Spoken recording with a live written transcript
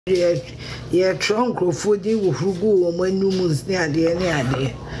Yeah, trunk food you who when you must near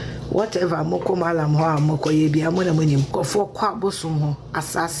the whatever moko malam ho amoko ye bia mo na monim kofo kwa bosom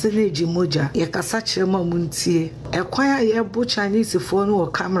assassinate moja ye kasa kire ma muntie ekwan a ye bo Chinese fo no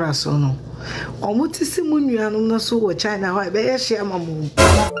camera so no omutisi munuanom no so wo China ho be ye share ma mu.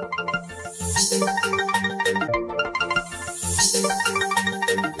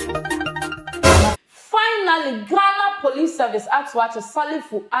 Finally, Ghana Police Service asked Prophet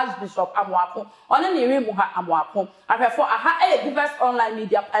Salifu Amoako on any remuha Amoako. I prefer a diverse online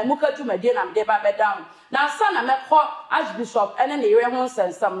media. I muka to my dear and deba down. Now, son, I met Archbishop and any Raymond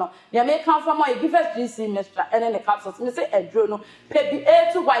says some no. You may come from my diverse GC Mr. and any capsules. Me say a drone, pebi a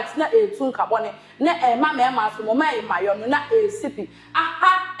two whites, not a two carbone, not a mamma from my own, not a sippy.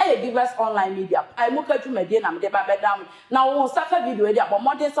 A diverse online media. I muka to my dear and deba down. Now, we'll start a video about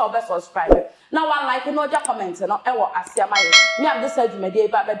more than subscribe. Now, one like no comment, no, I see my me have this said, my dear,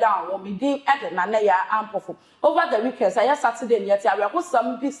 baby down, or me deem at the Nanaya ample. Over the weekends, I Saturday, yet I will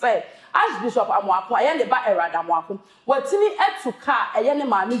some be said, Archbishop Amoako, I am the Baera Amoako. What to me at to car, a young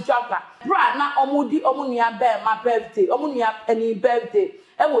mammy jogger, Brad, not Omudi, Omunia bear my birthday, Omunia any birthday.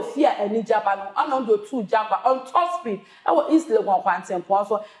 I will fear any Jabano, unknown 2 Jabba on top speed. I will easily 1.10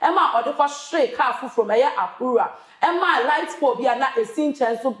 so Emma or the first straight car from a year Akura. Emma lights for be not a scene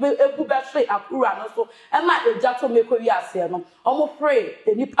chance to be a booba straight Akura, so Emma a jato make we are saying, almost pray,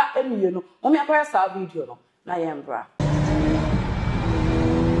 the nipa emino, on my press our video. Nayambra.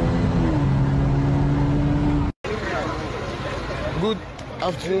 Good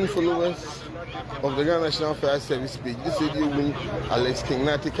afternoon, followers of the Ghana National Fire Service page. This video with Alex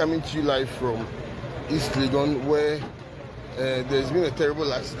Kingnati coming to you live from East Legon, where there's been a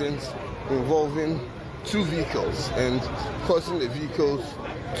terrible accident involving 2 vehicles and causing the vehicles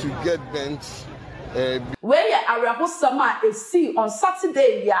to get bent. Where I summer a see on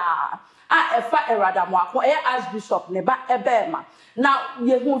Saturday, Amoako, Archbishop Neba Ebema. Now,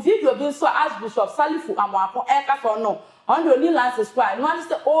 you video being so Archbishop Salifu Amoako, for no. On the new lines square, no one is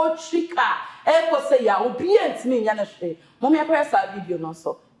the old chica. Echo say ya obedient me yanashe. Mommy press our video no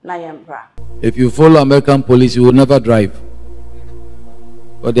so. Nayambra. If you follow American police, you will never drive.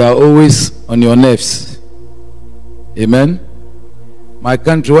 But they are always on your nerves. Amen. My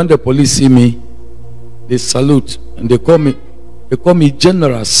country, when the police see me, they salute and they call me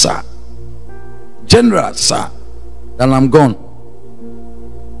General Sir. General Sir. Then I'm gone.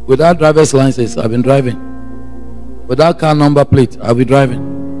 Without driver's license, I've been driving. Without car number plate, I'll be driving.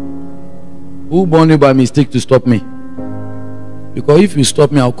 Who born you by mistake to stop me? Because if you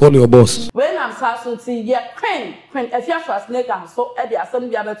stop me, I'll call your boss. When I'm saying, yeah, Queen, if you're a snake, and so Eddie, I send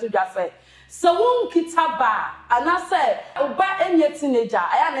you a to just say, so won't kitaba, and I say, buy any teenager,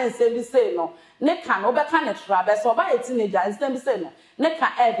 I am say no. Neck can over can a travel, so buy a teenager, and send me say no. Neck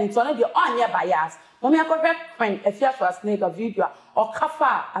can add into one of your on your bias. When I correct Queen, if you're a snake, a video, or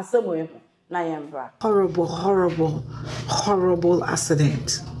kafa, as some way. Nayambra. Horrible, horrible, horrible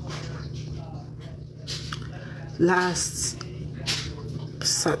accident. Last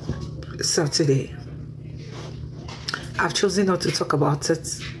Saturday. I've chosen not to talk about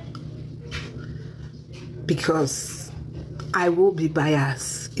it because I will be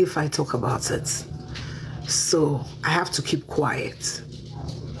biased if I talk about it. So I have to keep quiet.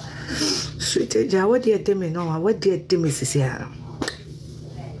 Sweet, what do you do me now? What do you do me, Cecilia?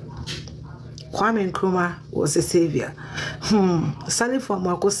 Kwame Nkrumah was a savior. Salifu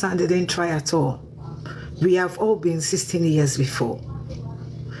Amoako's son didn't try at all. We have all been 16 years before.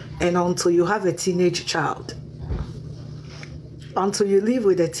 And until you have a teenage child, until you live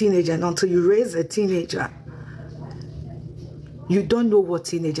with a teenager, and until you raise a teenager, you don't know what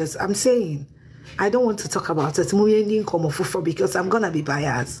teenagers. I'm saying, I don't want to talk about it because I'm going to be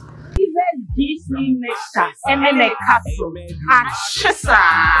biased.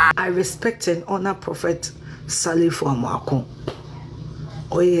 I respect and honor Prophet Salifu Amoako.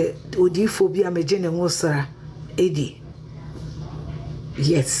 Oye odiphobia mejene ngosara edi.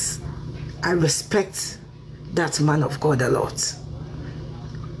 Yes, I respect that man of God a lot.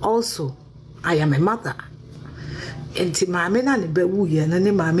 Also, I am a mother. Enti maame na ne bewu ye na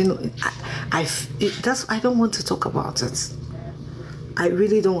ne maame no I don't want to talk about it. I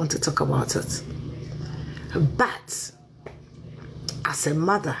really don't want to talk about it. But as a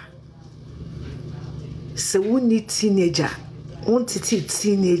mother, so we need teenager,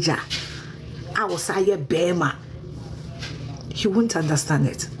 teenager, I was a bema. You won't understand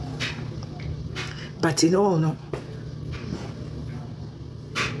it. But you know, no.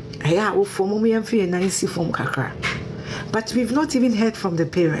 I for mommy and free and I see from kakra. But we've not even heard from the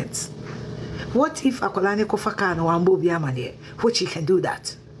parents. What if Akolane Kofaka no Ambo Biamane, which he can do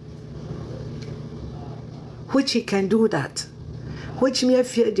that? which he can do that. Which me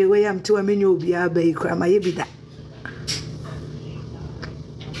fear the way I'm to a menu be a bay crama yebida.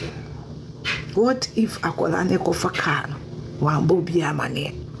 What if akolane kofa car wambo be a money?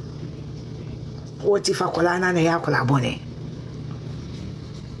 What if akolana ne yakola bone?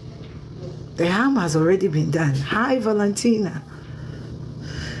 The harm has already been done. Hi, Valentina.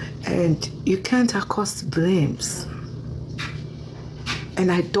 And you can't accost blames.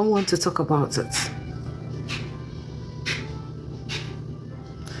 And I don't want to talk about it.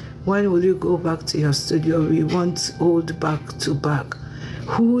 When will you go back to your studio? We want old back to back.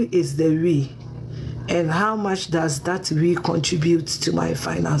 Who is the we? And how much does that we contribute to my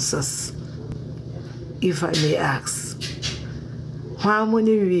finances? If I may ask. How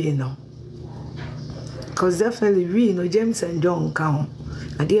many we know? Because definitely we know James and John count.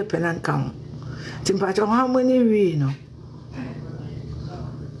 And dear Penang count. Timpacho, how many we know?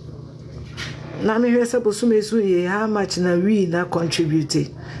 Now me hear say how much na we na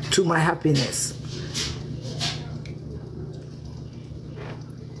contributed to my happiness.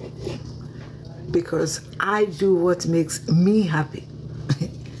 Because I do what makes me happy.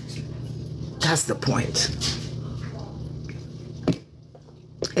 That's the point.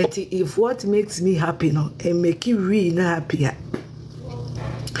 And if what makes me happy no, and make you really happier,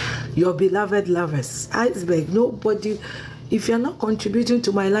 your beloved lovers, iceberg, nobody, if you're not contributing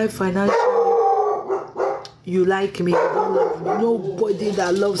to my life financially, you like me, you don't love me. Nobody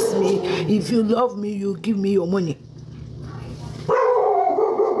that loves me. If you love me, you give me your money.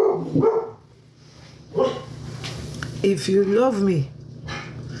 If you love me,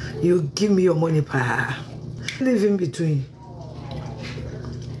 you give me your money, pa. Live in between.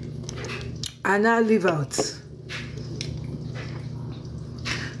 And I live out.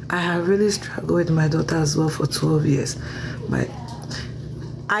 I have really struggled with my daughter as well for 12 years. But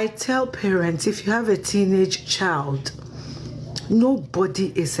I tell parents, if you have a teenage child,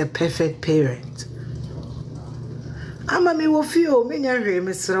 nobody is a perfect parent. Ama me wo feel me nyare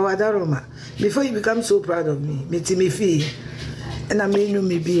Mr. Wadaroma. Before you become so proud of me, me feel. And I may know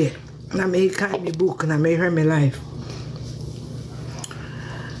me be, and I may kind me book, and I may hear my life.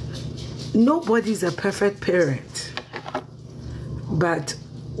 Nobody's a perfect parent. But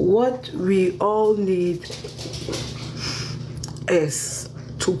what we all need is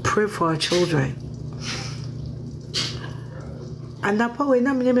to pray for our children. And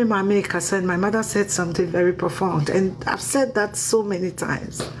my mother said something very profound, and I've said that so many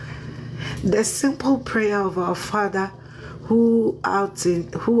times. The simple prayer of our Father who art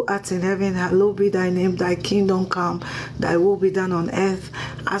in heaven, hallowed be thy name, thy kingdom come, thy will be done on earth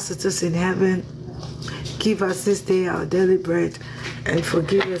as it is in heaven. Give us this day our daily bread, and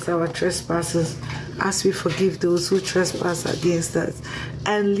forgive us our trespasses as we forgive those who trespass against us.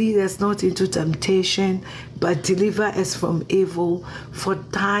 And lead us not into temptation, but deliver us from evil. For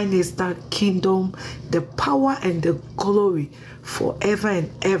thine is the kingdom, the power, and the glory forever and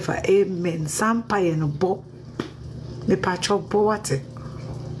ever. Amen. Sampai and bo me pacho boate.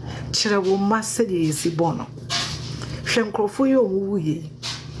 Chira wo masedi esi bono. Shemkrofo yo wuye.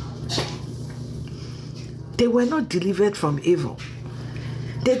 They were not delivered from evil.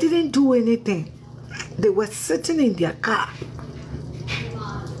 They didn't do anything. They were sitting in their car.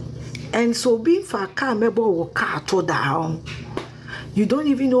 And so being for a car, maybe a car tore down. You don't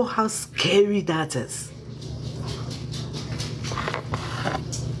even know how scary that is.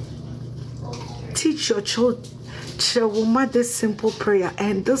 Teach your children this simple prayer,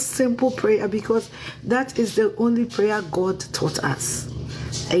 and this simple prayer, because that is the only prayer God taught us.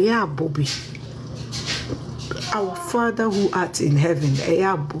 Eya Bobby. Our Father who art in heaven,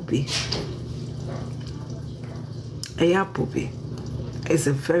 Eya Bobby. Eya Bobby is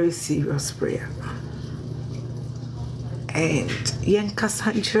a very serious prayer. And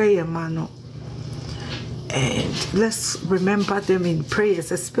and let's remember them in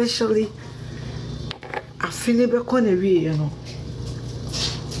prayers, especially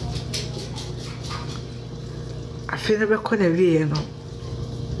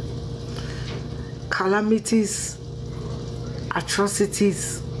calamities,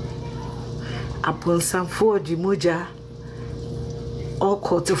 atrocities, upon some for Jimoja, all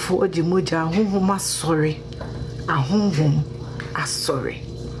quarter for Jimoja, whom sorry, a home sorry,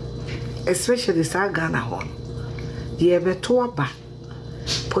 especially Sagana home. The Ebetoaba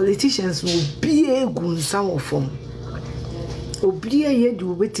politicians will be a good some of them. Obia ye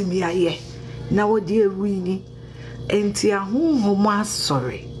do wait me a ye. Now, dear Winnie, and tia home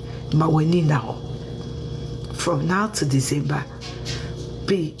sorry, Maweni now. From now to December,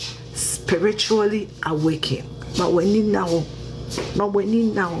 be spiritually awakened. Maweni now.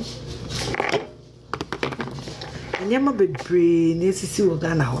 Nyama bebree na esisi wo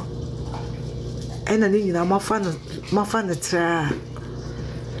Ghana ho. Ena ne nyina mafa no tra.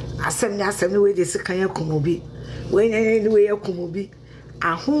 Asem we de sika yakomobi. We we yakomobi.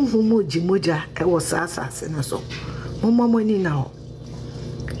 Ahonhom ogimoja e wo asase na so. Mama money now.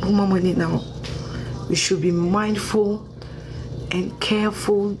 We should be mindful and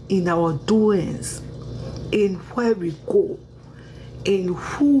careful in our doings, in where we go, in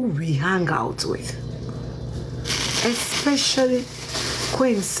who we hang out with. Especially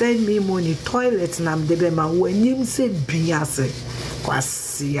when send me money toilet nam debema when you say biase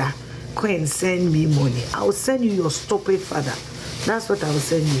kwasia when send me money. I will send you your stupid father. That's what I will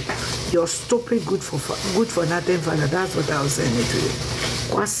send you. Your stupid good for nothing father. That's what I will send it to you.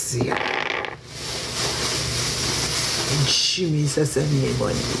 Kwasia. She means send me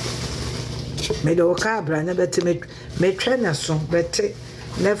money. Me do cabra never to me trainer song better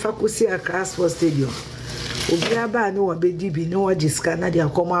never could see a class for stadium. Obiaba no obedibi no ojiska na dia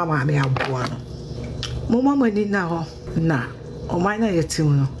koma maame aboano. Mama mani na ho na o mana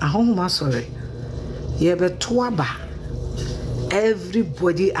yetim no ahonhoma sore. Ye beto aba.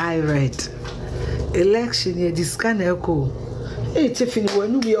 Everybody I read. Election ye diska na eko. E tifini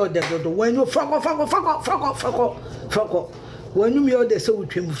wanu bi order do wanu fako. Wanu mi order so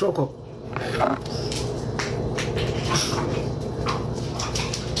wutwem fako.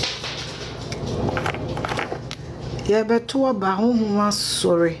 Yeah, but to about home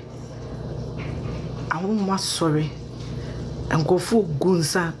sorry. I won't sorry. And go for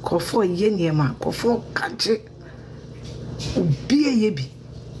gunsa, go for yenyama, go for country. Be a yebi.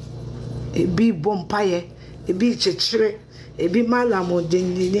 A be bompire, a be chechre, a be malamo,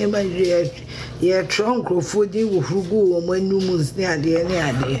 then the name of ye trunk of food you who go when you must near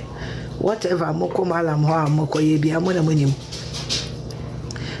the whatever moko malam hoa moko yebi amona monim.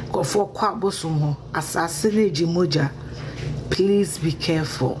 Go for kwabosumo assassinate jimoja. Please be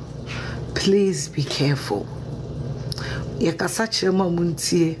careful. Please be careful. Ye kasache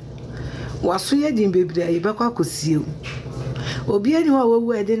mamuntie. Wasu ye din bebre ayi bakwa kosie. Obi ani wa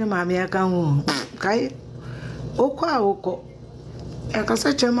wawu ede na maame aka ho. Kai okwa okọ. Ye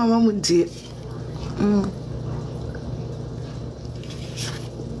kasache mamuntie.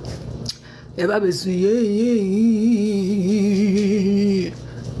 Ye ba besu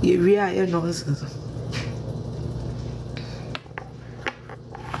ye real nonsense.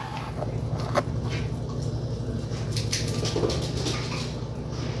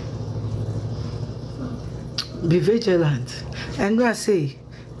 Be vigilant. And I say,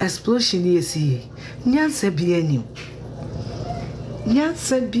 explosion is here. Nyanse bienu.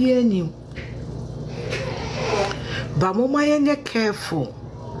 But mama ye careful.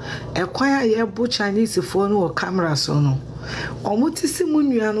 Acquire your both Chinese phone or camera so no. Omutisi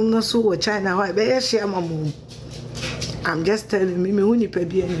munuanum na so wo China ho be share mamu. I'm just telling me who ni pa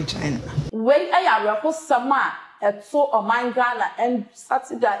bi in China. When I repo sama eto MaameGrace and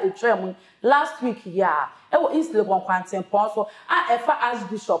Saturday etwem last week ya e wo East Legon Quantum so a efa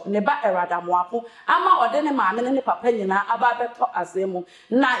Archbishop ne ba Erada Amoako ama ode ne maame ne papa nyina aba beto asemu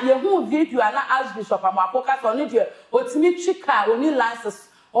na ye hu video na Archbishop Amoako ka so ne de otimi twika oni license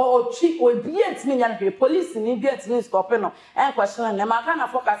or chi or be at me and police in India to stop no and question and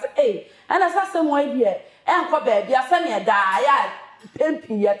Makana focus eh and as some way here and ko baby asani da ya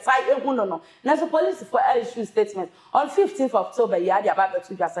pempi ya tie no na so police for issue statement on 15th of October ya dia about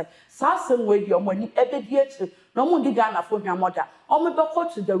to just say some way your money ebedi no mo di Ghana for hwa moda o me be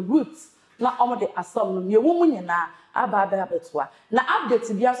to the roots na o mo de asam no me wo mu nyina aba betwa na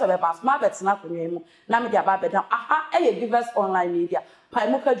update bia so be pass ma betina konwe mu na me dia ba bedam aha e givers online media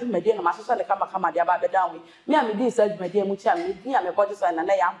Paimoka Jumede na masosha le kama dia ba bedan we me am di sa Jumede mu chia me di am body so na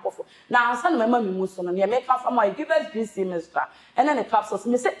ya ampofo na ansa na mama me mu so no ne me ka fama givers GC minister ene ne capsules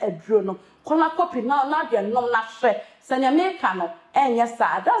me say aduro no kona copy na dia nom na hwe se ne me ka no enye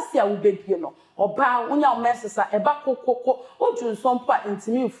sa adase a wo bedie no oba unya omesesa eba kokoko ojunso a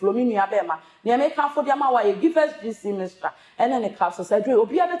intimi mflo mi nua be ma ne me ka fo dia ma wa givers GC minister ene ne capsules aduro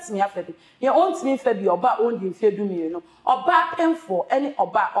obi abetimi afebi ye ontimi febi oba ondi mfedu mi no oba penfo ene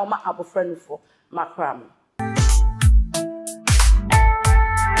oba oma abofranufo makram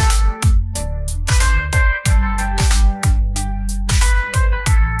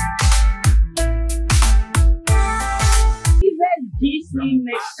DC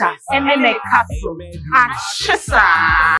Mixer, MaameGrace, Achisa.